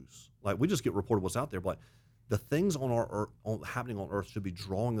news. Like, we just get reported what's out there, but like, the things on our earth, happening on earth should be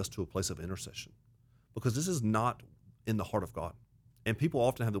drawing us to a place of intercession, because this is not in the heart of God. And people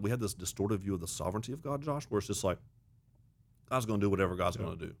often we have this distorted view of the sovereignty of God, Josh, where it's just like, God's going to do whatever God's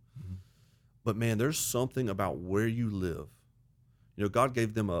going to do. Mm-hmm. But man, there's something about where you live. You know, God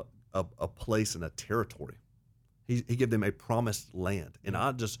gave them a place and a territory. He gave them a promised land. And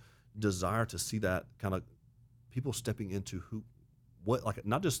I just desire to see that kind of people stepping into like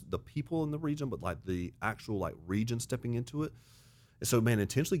not just the people in the region, but like the actual like region stepping into it. And so, man,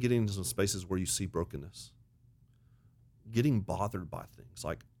 intentionally getting into some spaces where you see brokenness, getting bothered by things,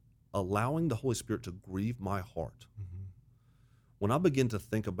 like allowing the Holy Spirit to grieve my heart. Mm-hmm. When I begin to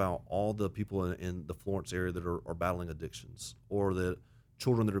think about all the people in the Florence area that are battling addictions, or the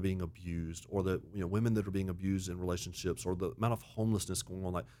children that are being abused, or the women that are being abused in relationships, or the amount of homelessness going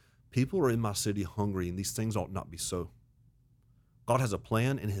on, like people are in my city hungry, and these things ought not be so. God has a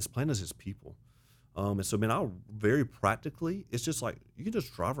plan, and his plan is his people. And so, man, very practically, it's just like you can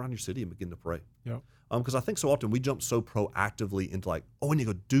just drive around your city and begin to pray. Yeah. Because I think so often we jump so proactively into like, oh, we need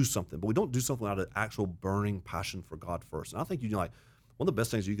to go do something, but we don't do something out of actual burning passion for God first. And I think one of the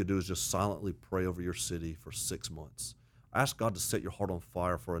best things you could do is just silently pray over your city for 6 months. Ask God to set your heart on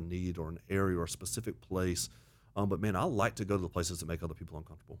fire for a need or an area or a specific place. But man, I like to go to the places that make other people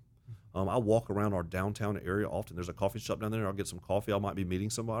uncomfortable. I walk around our downtown area often. There's a coffee shop down there. I'll get some coffee. I might be meeting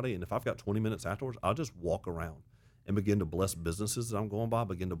somebody. And if I've got 20 minutes afterwards, I'll just walk around and begin to bless businesses that I'm going by,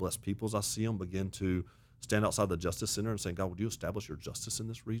 begin to bless people as I see them, begin to stand outside the Justice Center and say, God, would you establish your justice in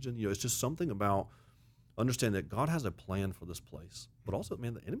this region? It's just something about understanding that God has a plan for this place, but also,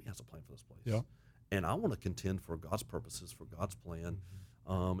 man, the enemy has a plan for this place. Yeah. And I want to contend for God's purposes, for God's plan.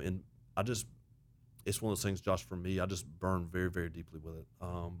 Mm-hmm. And it's one of those things, Josh, for me, I just burn very, very deeply with it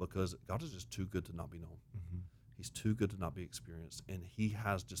because God is just too good to not be known. Mm-hmm. He's too good to not be experienced. And he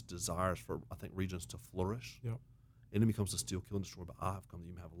has just desires for, I think, regions to flourish. Yep. Enemy comes to steal, kill, and destroy, but I have come that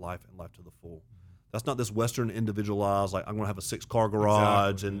you may have life and life to the full. Mm-hmm. That's not this Western individualized, like I'm going to have a 6-car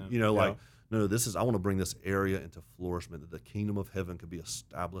garage and, no, this is, I want to bring this area into flourishment, that the kingdom of heaven could be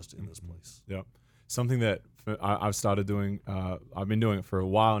established in this place. Yep. Something that I've started doing, I've been doing it for a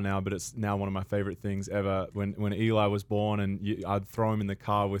while now, but it's now one of my favorite things ever. When Eli was born, and I'd throw him in the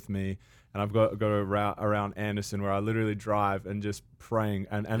car with me, and I've got a route around Anderson where I literally drive and just praying,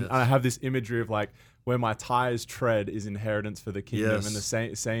 and yes. I have this imagery of like where my tires tread is inheritance for the kingdom, yes. and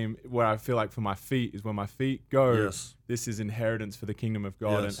the same where I feel like for my feet is where my feet go. Yes. This is inheritance for the kingdom of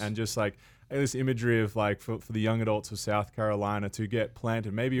God, yes. and just like this imagery of like for the young adults of South Carolina to get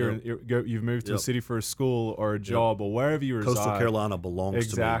planted. Maybe you've moved to a city for a school or a job or wherever you reside. Coastal Carolina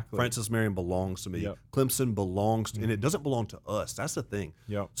belongs to me. Francis Marion belongs to me. Yep. Clemson belongs to, and it doesn't belong to us. That's the thing.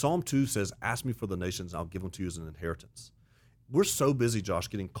 Yep. Psalm 2 says, "Ask me for the nations, and I'll give them to you as an inheritance." We're so busy, Josh,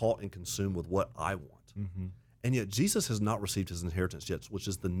 getting caught and consumed with what I want, and yet Jesus has not received his inheritance yet, which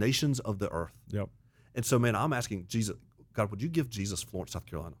is the nations of the earth. Yep. And so, man, I'm asking Jesus, God, would you give Jesus Florence, South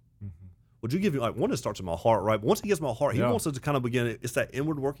Carolina? Would you give him, like, one, it starts in my heart, right? But once he gets my heart, he wants us to kind of begin, it's that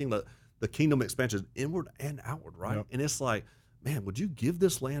inward working, the kingdom expansion, inward and outward, right? Yep. And it's like, man, would you give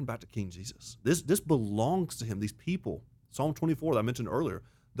this land back to King Jesus? This belongs to him, these people. Psalm 24 that I mentioned earlier,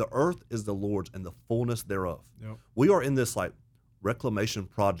 the earth is the Lord's and the fullness thereof. Yep. We are in this like reclamation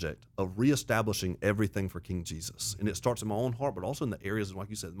project of reestablishing everything for King Jesus. And it starts in my own heart, but also in the areas,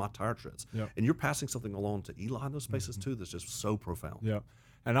 like you said, my tire treads. Yep. And you're passing something along to Eli in those spaces too that's just so profound. Yeah.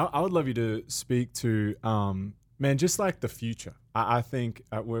 And I would love you to speak to, man, just like the future. I think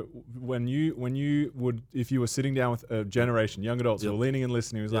when you would, if you were sitting down with a generation, young adults who were leaning and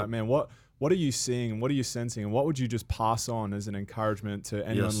listening, it was like, man, what are you seeing and what are you sensing and what would you just pass on as an encouragement to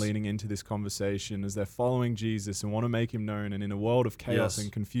anyone leaning into this conversation as they're following Jesus and want to make him known, and in a world of chaos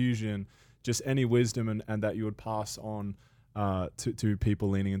and confusion, just any wisdom and that you would pass on to people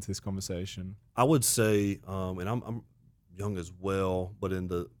leaning into this conversation? I would say, and I'm young as well, but in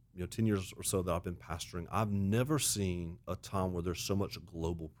the 10 years or so that I've been pastoring, I've never seen a time where there's so much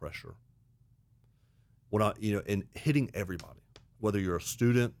global pressure. And hitting everybody, whether you're a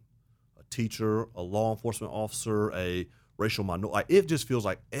student, a teacher, a law enforcement officer, a racial minority, it just feels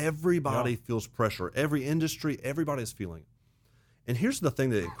like everybody feels pressure. Every industry, everybody is feeling it. And here's the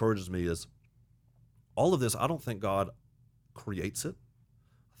thing that encourages me is all of this, I don't think God creates it.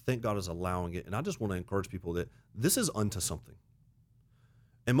 I think God is allowing it. And I just want to encourage people that this is unto something.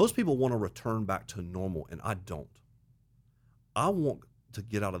 And most people want to return back to normal, and I don't. I want to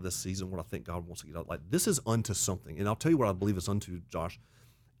get out of this season what I think God wants to get out. Like, this is unto something. And I'll tell you what I believe it's unto, Josh.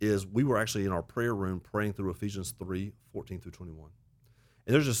 is we were actually in our prayer room praying through Ephesians 3:14-21.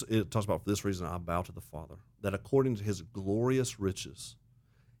 And it talks about, for this reason I bow to the Father, that according to his glorious riches,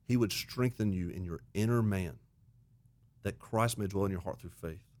 he would strengthen you in your inner man, that Christ may dwell in your heart through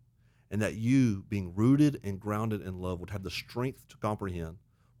faith, and that you, being rooted and grounded in love, would have the strength to comprehend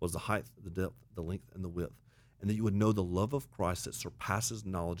what is the height, the depth, the length, and the width, and that you would know the love of Christ that surpasses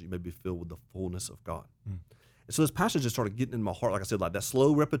knowledge, you may be filled with the fullness of God. And so this passage just started getting in my heart, like I said, like that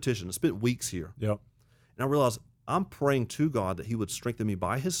slow repetition. I spent weeks here. Yep. And I realized I'm praying to God that he would strengthen me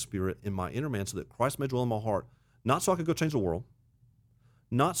by his Spirit in my inner man so that Christ may dwell in my heart, not so I could go change the world,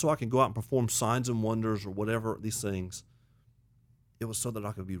 not so I can go out and perform signs and wonders or whatever, these things. It was so that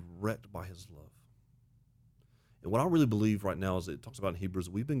I could be wrecked by his love. And what I really believe right now is it talks about in Hebrews,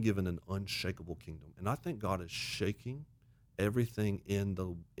 we've been given an unshakable kingdom. And I think God is shaking everything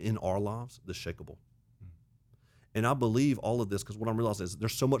in our lives that's shakeable. And I believe all of this because what I'm realizing is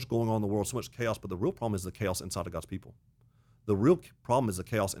there's so much going on in the world, so much chaos, but the real problem is the chaos inside of God's people. The real problem is the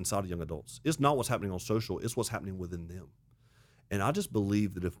chaos inside of young adults. It's not what's happening on social, it's what's happening within them. And I just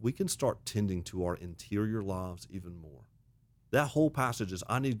believe that if we can start tending to our interior lives even more, that whole passage is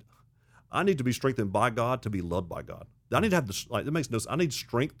I need to be strengthened by God to be loved by God. I need to have it makes no sense. I need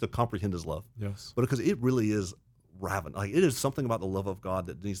strength to comprehend his love. Yes. But because it really is ravenous. Like it is something about the love of God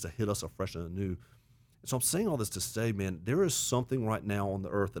that needs to hit us afresh and anew. So I'm saying all this to say, man, there is something right now on the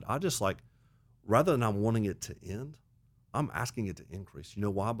earth that I just like, rather than I'm wanting it to end, I'm asking it to increase. You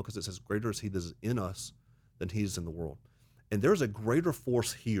know why? Because it says, greater is he that is in us than he is in the world. And there's a greater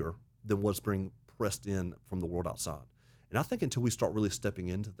force here than what's being pressed in from the world outside. And I think until we start really stepping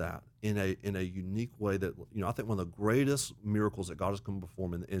into that in a unique way that, I think one of the greatest miracles that God has come to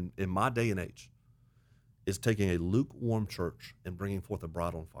perform in my day and age is taking a lukewarm church and bringing forth a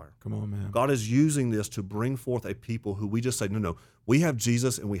bride on fire. Come on, man. God is using this to bring forth a people who we just say, no, we have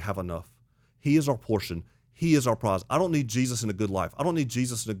Jesus and we have enough. He is our portion. He is our prize. I don't need Jesus in a good life. I don't need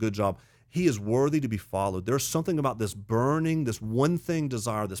Jesus in a good job. He is worthy to be followed. There's something about this burning, this one thing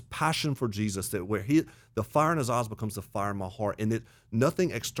desire, this passion for Jesus that where the fire in his eyes becomes the fire in my heart, and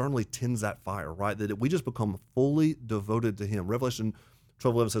nothing externally tends that fire, right? That we just become fully devoted to him. Revelation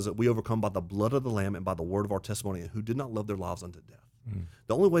 12:11 says that we overcome by the blood of the Lamb and by the word of our testimony, and who did not love their lives unto death.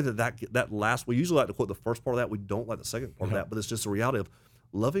 The only way that last, we usually like to quote the first part of that. We don't like the second part of that, but it's just the reality of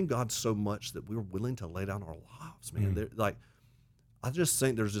loving God so much that we're willing to lay down our lives, man. I just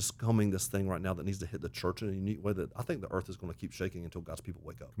think there's just coming this thing right now that needs to hit the church in a unique way that I think the earth is going to keep shaking until God's people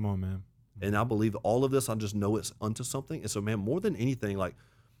wake up. Come on, man. And I believe all of this, I just know it's unto something. And so, man, more than anything,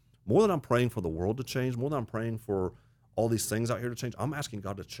 more than I'm praying for the world to change, more than I'm praying for all these things out here to change, I'm asking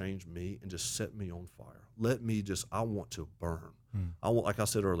God to change me and just set me on fire. I want to burn. Like I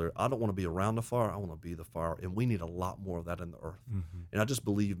said earlier, I don't want to be around the fire. I want to be the fire. And we need a lot more of that in the earth. And I just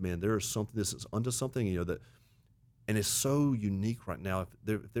believe, man, there is something, this is unto something, that, and it's so unique right now.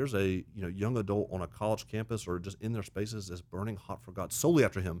 If there's a young adult on a college campus or just in their spaces that's burning hot for God, solely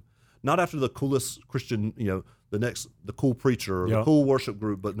after him, not after the coolest Christian, the cool preacher or the cool worship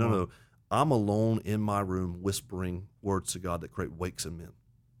group, but no, I'm alone in my room whispering words to God that create wakes in men.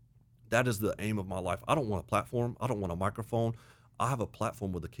 That is the aim of my life. I don't want a platform. I don't want a microphone. I have a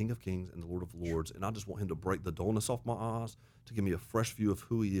platform with the King of Kings and the Lord of Lords, and I just want him to break the dullness off my eyes, to give me a fresh view of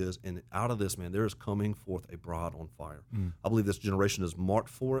who he is. And out of this, man, there is coming forth a bride on fire. I believe this generation is marked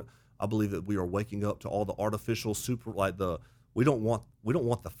for it. I believe that we are waking up to all the artificial we don't want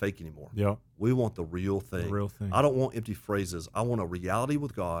the fake anymore. Yeah. We want the real thing. The real thing. I don't want empty phrases. I want a reality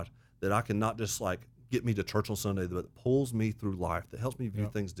with God that I can not just get me to church on Sunday, but pulls me through life, that helps me view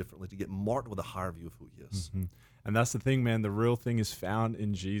things differently, to get marked with a higher view of who he is. And that's the thing, man. The real thing is found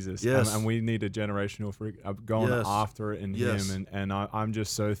in Jesus. Yes. And we need a generational going after it in him. And I'm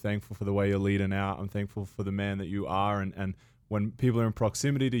just so thankful for the way you're leading out. I'm thankful for the man that you are. And when people are in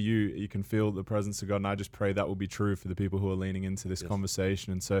proximity to you, you can feel the presence of God. And I just pray that will be true for the people who are leaning into this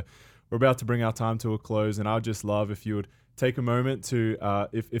conversation. And so we're about to bring our time to a close. And I'd just love if you would take a moment to,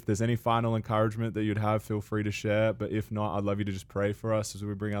 if there's any final encouragement that you'd have, feel free to share. But if not, I'd love you to just pray for us as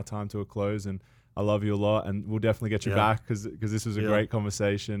we bring our time to a close. And I love you a lot, and we'll definitely get you back because this was a great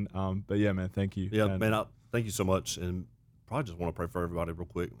conversation. But yeah, man, thank you. Yeah, man, thank you so much. And probably just want to pray for everybody real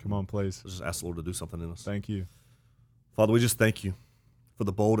quick. Come on, please. Let's just ask the Lord to do something in us. Thank you. Father, we just thank you for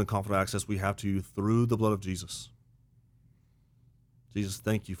the bold and confident access we have to you through the blood of Jesus. Jesus,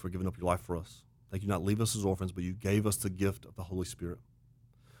 thank you for giving up your life for us. Thank you not leave us as orphans, but you gave us the gift of the Holy Spirit.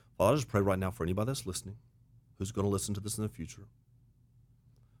 Father, I just pray right now for anybody that's listening, who's going to listen to this in the future.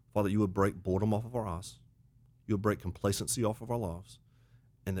 Father, you would break boredom off of our eyes. You would break complacency off of our lives.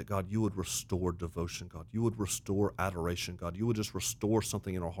 And that, God, you would restore devotion, God. You would restore adoration, God. You would just restore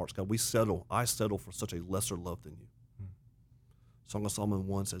something in our hearts, God. I settle for such a lesser love than you. Song of Solomon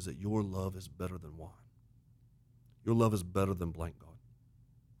 1 says that your love is better than wine. Your love is better than blank, God.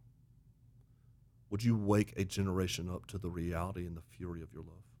 Would you wake a generation up to the reality and the fury of your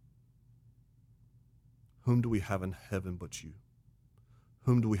love? Whom do we have in heaven but you?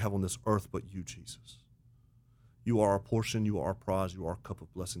 Whom do we have on this earth but you, Jesus? You are our portion, you are our prize, you are our cup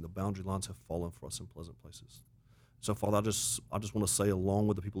of blessing. The boundary lines have fallen for us in pleasant places. So, Father, I just want to say, along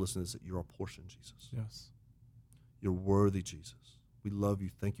with the people listening, is that you're our portion, Jesus. Yes. You're worthy, Jesus. We love you.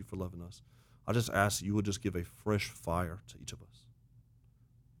 Thank you for loving us. I just ask that you would just give a fresh fire to each of us.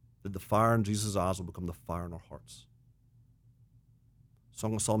 That the fire in Jesus' eyes will become the fire in our hearts.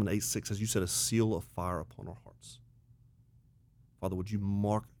 Song of Solomon 8:6 says, you set a seal of fire upon our hearts. Father, would you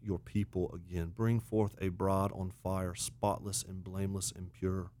mark your people again? Bring forth a bride on fire, spotless and blameless and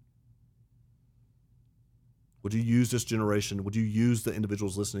pure. Would you use this generation, would you use the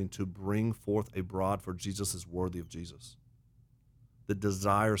individuals listening to bring forth a bride for Jesus is worthy of Jesus, that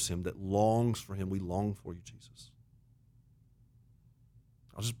desires him, that longs for him. We long for you, Jesus.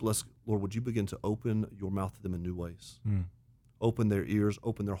 I'll just bless, Lord, would you begin to open your mouth to them in new ways? Open their ears,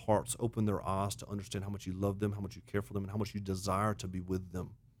 open their hearts, open their eyes to understand how much you love them, how much you care for them, and how much you desire to be with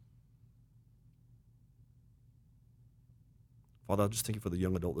them. Father, I just thank you for the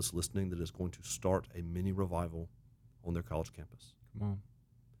young adult that's listening that is going to start a mini revival on their college campus. Come on.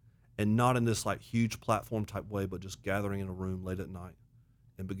 And not in this like huge platform type way, but just gathering in a room late at night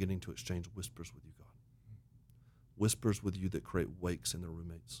and beginning to exchange whispers with you, God. Whispers with you that create wakes in their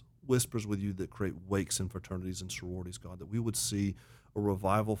roommates. Whispers with you that create wakes in fraternities and sororities, God, that we would see a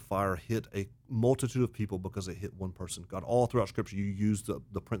revival fire hit a multitude of people because it hit one person. God, all throughout Scripture, you use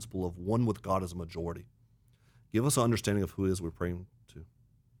the principle of one with God as a majority. Give us an understanding of who it is we're praying to.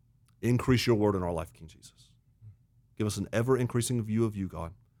 Increase your word in our life, King Jesus. Give us an ever-increasing view of you,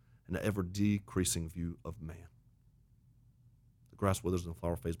 God, and an ever-decreasing view of man. The grass withers and the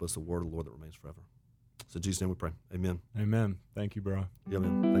flower fades, but it's the word of the Lord that remains forever. So in Jesus' name we pray. Amen. Amen. Thank you, bro. Yeah,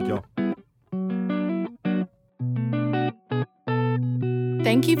 man. Thank y'all.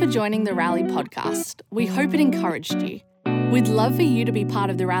 Thank you for joining the Rally podcast. We hope it encouraged you. We'd love for you to be part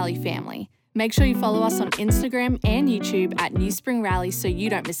of the Rally family. Make sure you follow us on Instagram and YouTube at New Spring Rally so you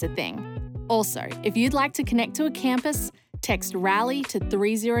don't miss a thing. Also, if you'd like to connect to a campus, text RALLY to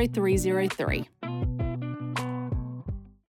 30303.